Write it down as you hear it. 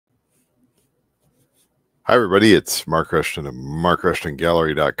Hi, everybody. It's Mark Rushton of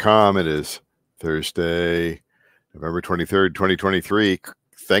MarkRushtonGallery.com. It is Thursday, November 23rd, 2023,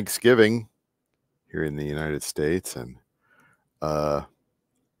 Thanksgiving here in the United States. And uh,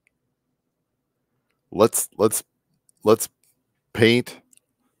 let's paint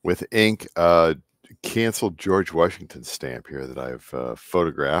with ink canceled George Washington stamp here that I've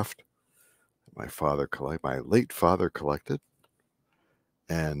photographed. My late father collected.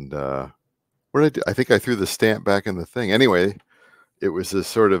 And what did I do? I think I threw the stamp back in the thing. Anyway, it was this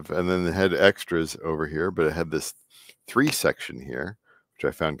sort of, and then it had extras over here, but it had this 3-section here, which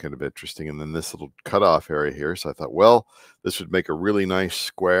I found kind of interesting, and then this little cutoff area here. So I thought, well, this would make a really nice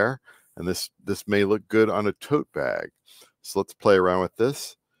square, and this may look good on a tote bag. So let's play around with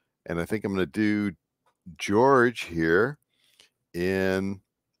this, and I think I'm going to do George here in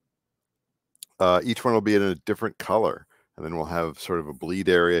each one will be in a different color, and then we'll have sort of a bleed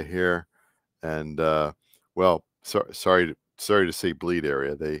area here, and well, sorry to say bleed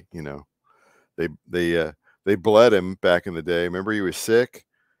area. They, they bled him back in the day. Remember, he was sick.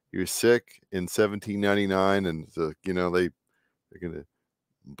 He was sick in 1799, and they're gonna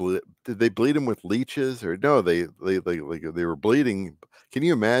bleed. Did they bleed him with leeches, or no? They were bleeding. Can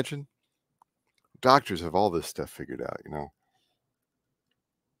you imagine? Doctors have all this stuff figured out.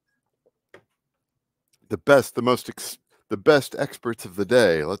 The best experts of the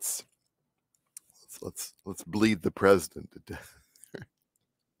day. Let's bleed the president to death.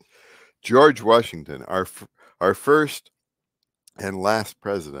 George Washington, our first and last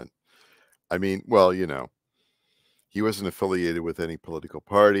president. I mean, well, he wasn't affiliated with any political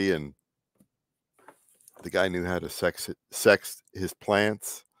party, and the guy knew how to sex his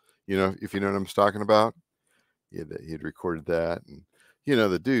plants. If you know what I'm talking about. He had recorded that, and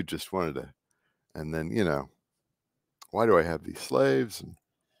the dude just wanted to. And then why do I have these slaves? And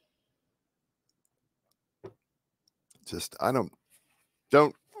just I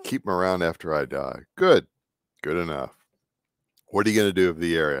don't keep them around after I die. Good enough. What are you going to do with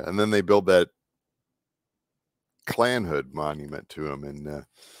the area? And then they build that Klanhood monument to him in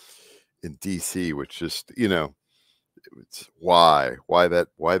DC, which just it's why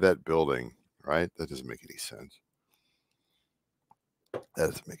that building, right? That doesn't make any sense.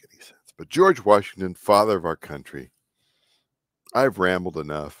 But George Washington, father of our country. I've rambled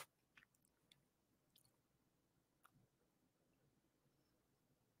enough.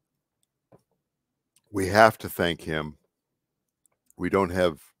 We have to thank him. We don't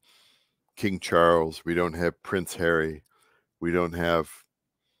have King Charles. We don't have Prince Harry. We don't have,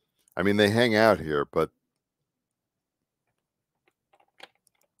 I mean, they hang out here, but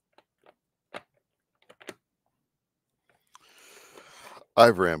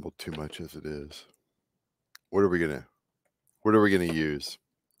I've rambled too much as it is. What are we gonna use?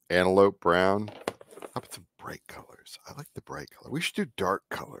 Antelope brown? How about some bright colors? I like the bright color. We should do dark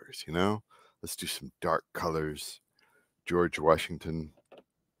colors, Let's do some dark colors. George Washington.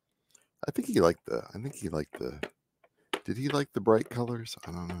 I think he liked the did he like the bright colors?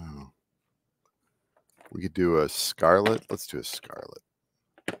 I don't know. We could do a scarlet. Let's do a scarlet.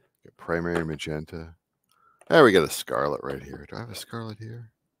 Primary magenta. There, we got a scarlet right here. Do I have a scarlet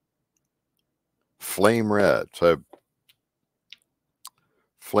here? Flame red. So I have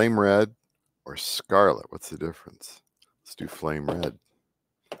flame red or scarlet. What's the difference? Let's do flame red.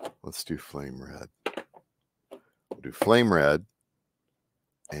 Let's do flame red. We'll do flame red.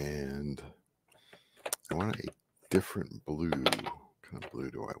 And I want a different blue. What kind of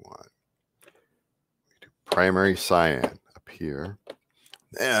blue do I want? We do primary cyan up here.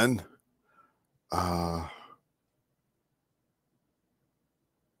 Then we're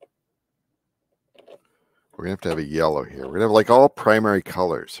gonna have a yellow here. We're gonna have like all primary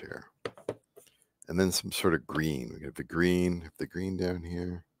colors here. And then some sort of green. We have the green down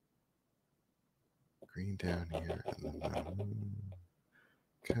here. Green down here. And then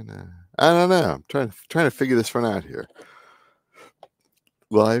I don't know. I'm trying to figure this one out here.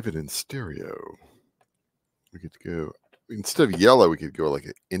 Live and in stereo. We could go, instead of yellow, we could go like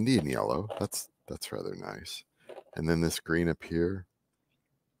an Indian yellow. That's rather nice. And then this green up here.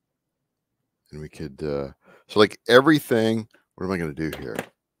 And we could so like everything. What am I going to do here?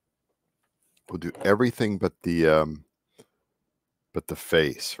 We'll do everything but the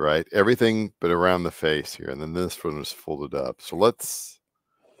face, right? Everything but around the face here. And then this one is folded up. So let's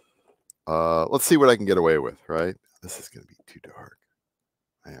see what I can get away with, right? This is going to be too dark.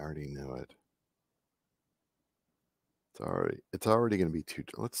 I already know it. It's already going to be too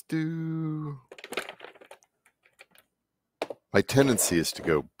dark. Let's do. My tendency is to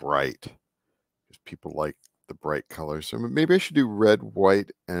go bright because people like the bright colors. So maybe I should do red,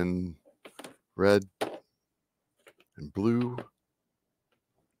 white, and red, and blue.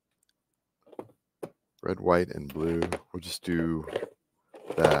 Red, white, and blue. We'll just do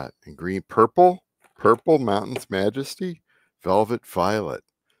that. And green, purple. Purple, Mountains Majesty. Velvet, violet.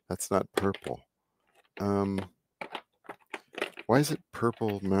 That's not purple. Why is it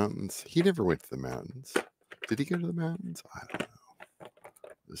purple mountains? He never went to the mountains. Did he go to the mountains? I don't know.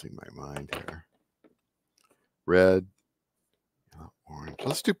 Losing my mind here. Red, yellow, orange.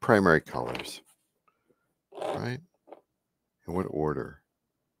 Let's do primary colors. Right? In what order?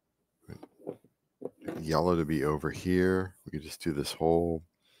 Yellow to be over here. We could just do this whole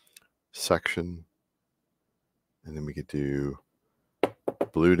section. And then we could do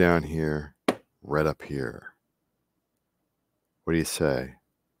blue down here, red up here. What do you say?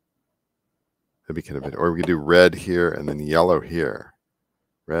 That'd be kind of it. Or we could do red here and then yellow here.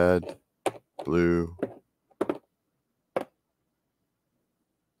 Red, blue,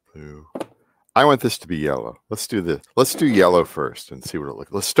 blue. I want this to be yellow. Let's do this. Let's do yellow first and see what it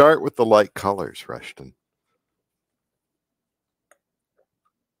looks like. Let's start with the light colors, Rushton.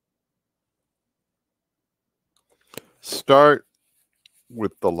 Start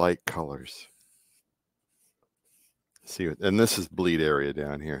with the light colors. See what, and this is bleed area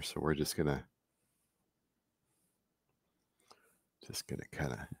down here, so we're just gonna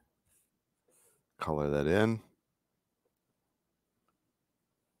kind of color that in.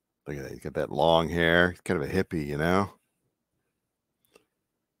 Look at that, he's got that long hair. He's kind of a hippie, you know.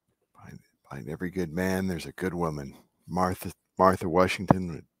 Behind every good man, there's a good woman. Martha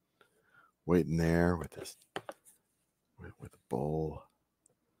Washington waiting there with this with a bowl.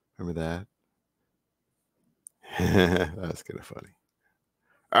 Remember that? That's kind of funny.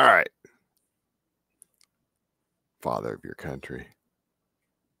 All right. Father of your country.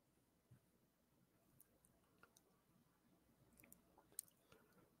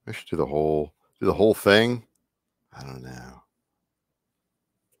 I should do the whole thing. I don't know.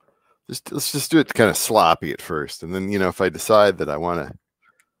 Let's just do it kind of sloppy at first, and then if I decide that I want to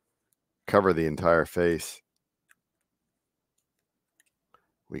cover the entire face,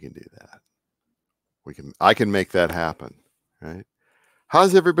 we can do that. I can make that happen, right?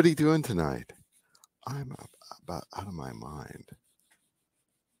 How's everybody doing tonight? I'm about out of my mind.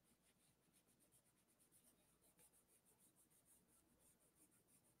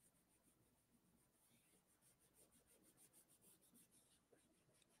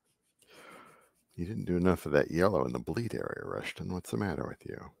 You didn't do enough of that yellow in the bleed area, Rushton. What's the matter with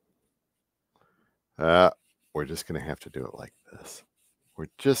you? We're just going to have to do it like this. We're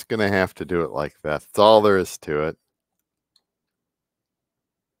just going to have to do it like that. That's all there is to it.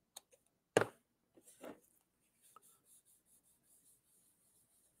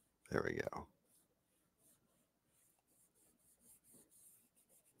 There we go.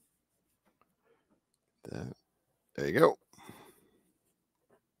 There you go.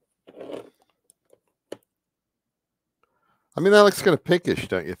 I mean, that looks kind of pinkish,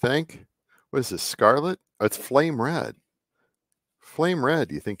 don't you think? What is this, scarlet? Oh, it's flame red. Flame red.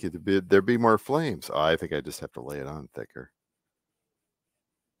 Do you think there'd be more flames? Oh, I think I just have to lay it on thicker.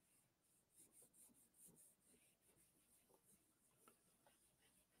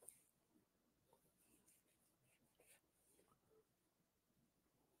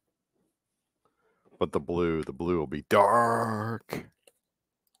 But the blue will be dark.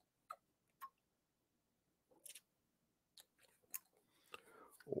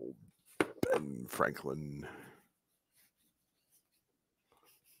 Old Ben Franklin.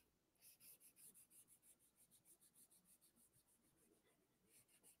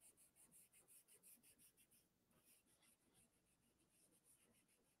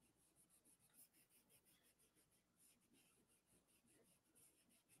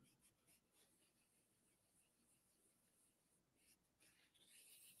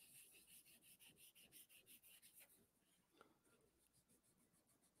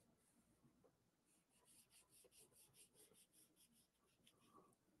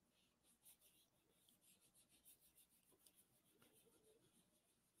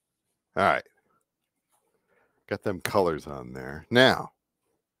 All right. Got them colors on there. Now,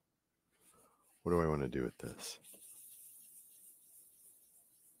 what do I want to do with this?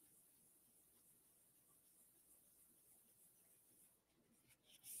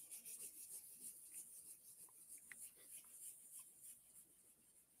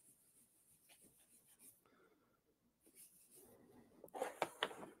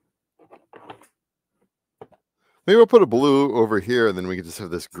 Maybe we'll put a blue over here, and then we can just have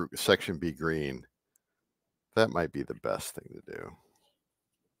this section be green. That might be the best thing to do.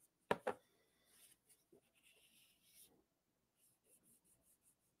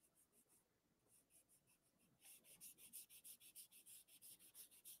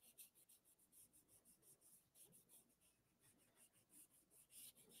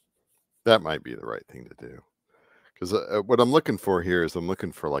 That might be the right thing to do. Because what I'm looking for here is I'm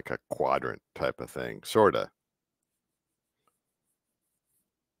looking for like a quadrant type of thing, sort of.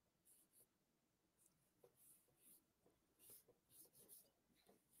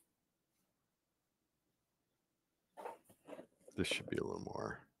 This should be a little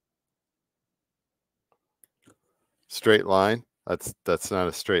more straight line. That's not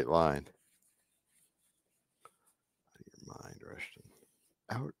a straight line. Out of your mind, Rushton.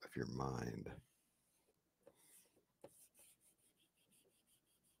 Out of your mind.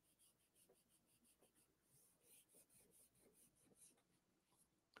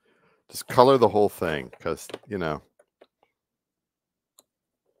 Just color the whole thing, because you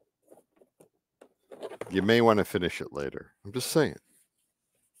may want to finish it later. I'm just saying.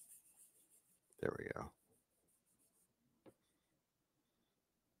 There we go.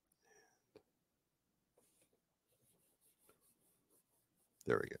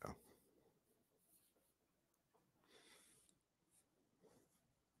 There we go.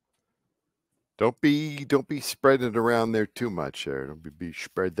 Don't be spreading it around there too much there. Don't be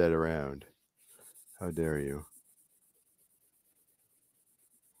spread that around. How dare you?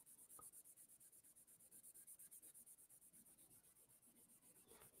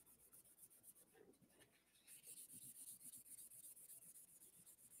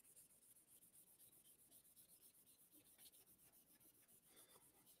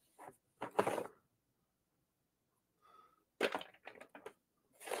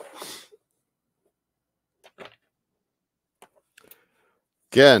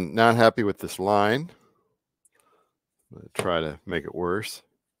 Again, not happy with this line. I'm going to try to make it worse.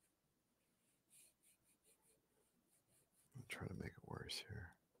 Try to make it worse here.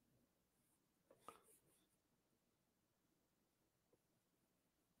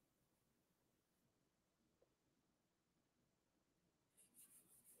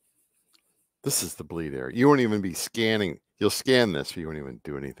 This is the bleed area. You won't even be scanning. You'll scan this, but you won't even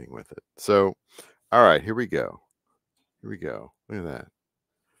do anything with it. So, all right, here we go. Here we go. Look at that.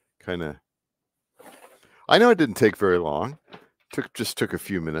 Kind of. I know it didn't take very long. Just took a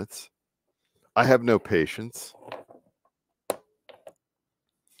few minutes. I have no patience.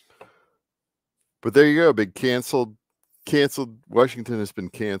 But there you go. Big canceled. Washington has been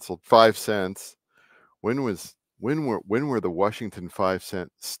canceled. 5 cents. When were the Washington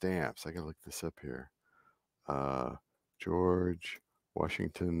 5-cent stamps? I gotta look this up here. George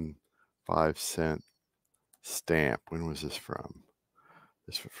Washington 5-cent stamp. When was this from?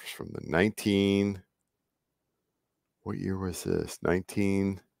 This was from the 19. What year was this?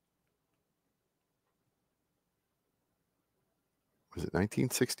 19. Was it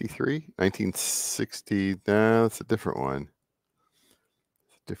 1963? 1960. No, that's a different one.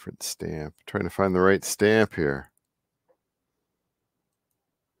 It's a different stamp. I'm trying to find the right stamp here.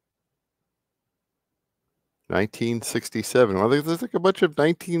 1967. Well, there's like a bunch of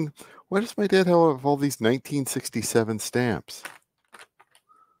 19. Why does my dad have all these 1967 stamps?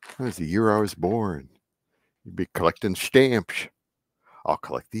 That was the year I was born. You'd be collecting stamps. I'll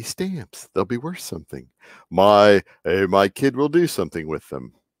collect these stamps. They'll be worth something. My kid will do something with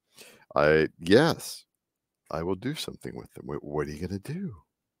them. Yes, I will do something with them. What are you gonna do?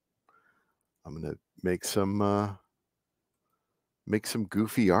 I'm gonna make some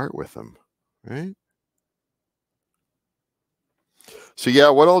goofy art with them, right? So yeah,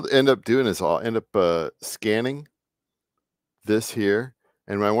 what I'll end up doing is I'll end up scanning this here,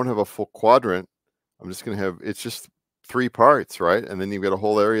 and when I want to have a full quadrant, I'm just gonna have it's just 3 parts, right? And then you've got a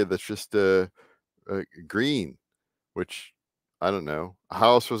whole area that's just green, which I don't know.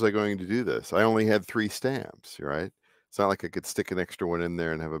 How else was I going to do this? I only had 3 stamps, right? It's not like I could stick an extra one in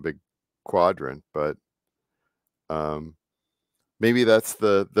there and have a big quadrant, but maybe that's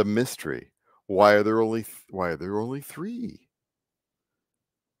the mystery. Why are there only 3?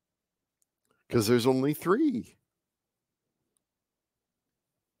 Because there's only 3.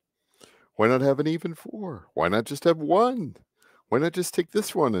 Why not have an even 4? Why not just have 1? Why not just take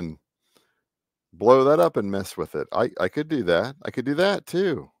this one and blow that up and mess with it? I could do that. I could do that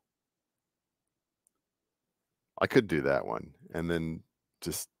too. I could do that one and then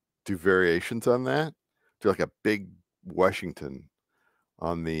just do variations on that. Do like a big Washington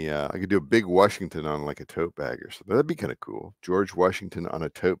on the I could do a big Washington on like a tote bag or something. That'd be kind of cool. George Washington on a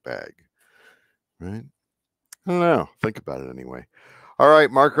tote bag. Right? I don't know. Think about it anyway. All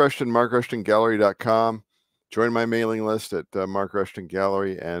right, Mark Rushton, markrushtongallery.com. Join my mailing list at Mark Rushton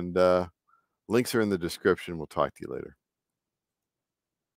Gallery, and links are in the description. We'll talk to you later.